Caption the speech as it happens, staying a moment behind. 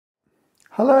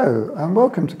Hello and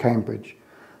welcome to Cambridge.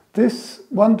 This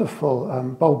wonderful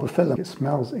Bulbophyllum, it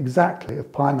smells exactly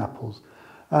of pineapples,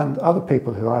 and other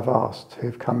people who I've asked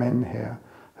who've come in here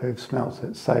who've smelt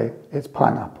it say it's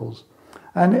pineapples,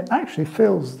 and it actually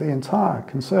fills the entire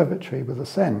conservatory with a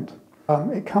scent.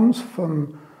 It comes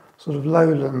from sort of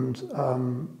lowland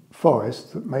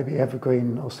forest, maybe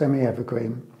evergreen or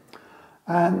semi-evergreen,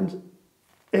 and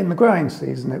in the growing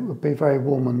season it would be very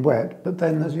warm and wet, but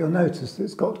then as you'll notice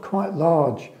it's got quite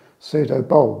large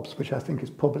pseudo-bulbs, which I think is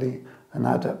probably an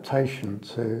adaptation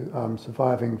to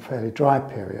surviving fairly dry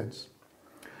periods.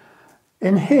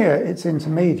 In here it's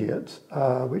intermediate,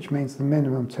 which means the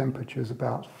minimum temperature is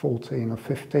about 14 or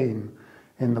 15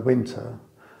 in the winter.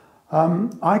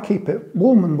 I keep it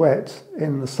warm and wet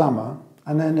in the summer,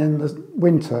 and then in the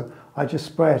winter I just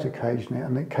spray it occasionally,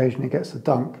 and it occasionally gets a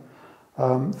dunk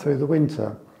through the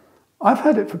winter. I've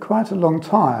had it for quite a long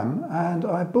time, and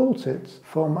I bought it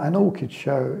from an orchid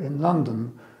show in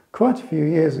London quite a few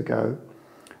years ago.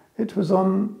 It was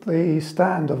on the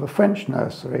stand of a French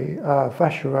nursery,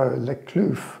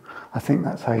 Vachereau-Leclouf, I think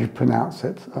that's how you pronounce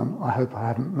it. I hope I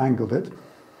haven't mangled it.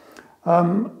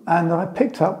 And I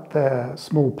picked up their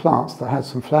small plants that had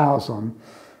some flowers on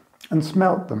and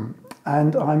smelt them,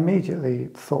 and I immediately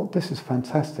thought, this is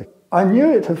fantastic. I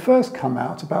knew it had first come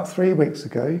out about 3 weeks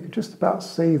ago. You could just about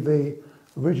see the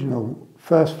original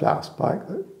first flower spike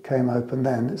that came open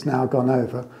then. It's now gone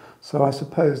over, so I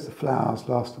suppose the flowers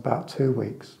last about 2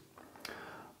 weeks.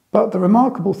 But the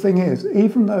remarkable thing is,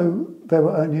 even though there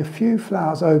were only a few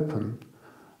flowers open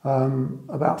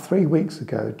about 3 weeks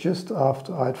ago, just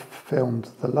after I'd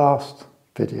filmed the last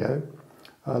video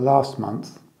last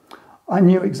month, I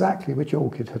knew exactly which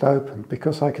orchid had opened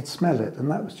because I could smell it,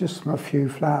 and that was just from a few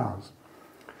flowers.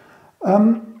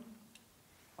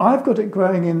 I've got it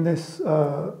growing in this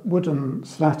wooden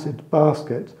slatted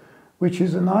basket, which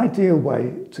is an ideal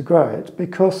way to grow it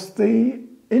because the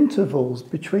intervals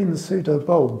between the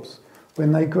pseudobulbs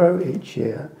when they grow each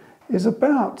year is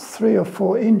about 3 or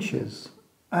 4 inches.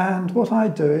 And what I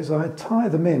do is I tie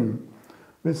them in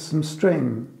with some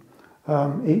string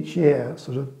each year,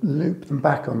 sort of loop them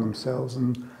back on themselves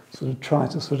and sort of try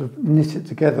to sort of knit it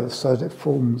together so that it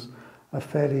forms a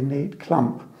fairly neat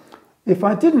clump. If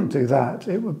I didn't do that,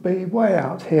 it would be way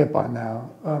out here by now,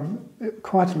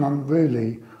 quite an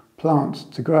unruly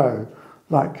plant to grow,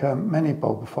 like many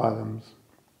Bulbophyllums.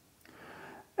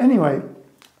 Anyway,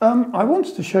 I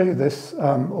wanted to show you this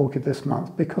orchid this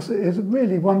month because it is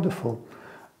really wonderful.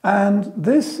 And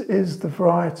this is the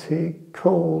variety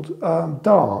called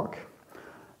Dark.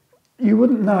 You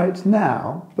wouldn't know it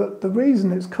now, but the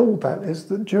reason it's called that is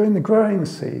that during the growing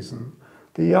season,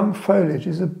 the young foliage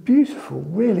is a beautiful,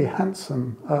 really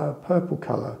handsome purple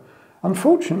colour.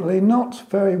 Unfortunately, not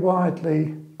very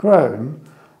widely grown.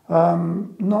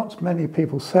 Not many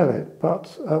people sell it,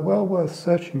 but well worth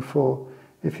searching for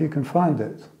if you can find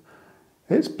it.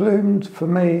 It's bloomed for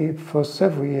me for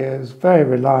several years, very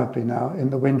reliably now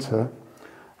in the winter.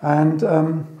 And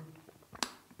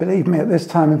believe me, at this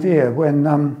time of year,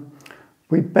 when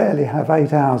we barely have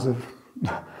 8 hours of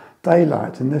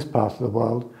daylight in this part of the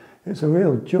world, it's a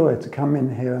real joy to come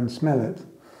in here and smell it.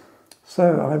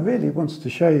 So I really wanted to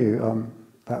show you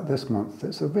that this month.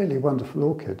 It's a really wonderful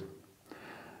orchid.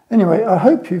 Anyway, I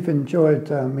hope you've enjoyed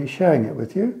me sharing it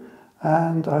with you,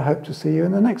 and I hope to see you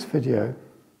in the next video.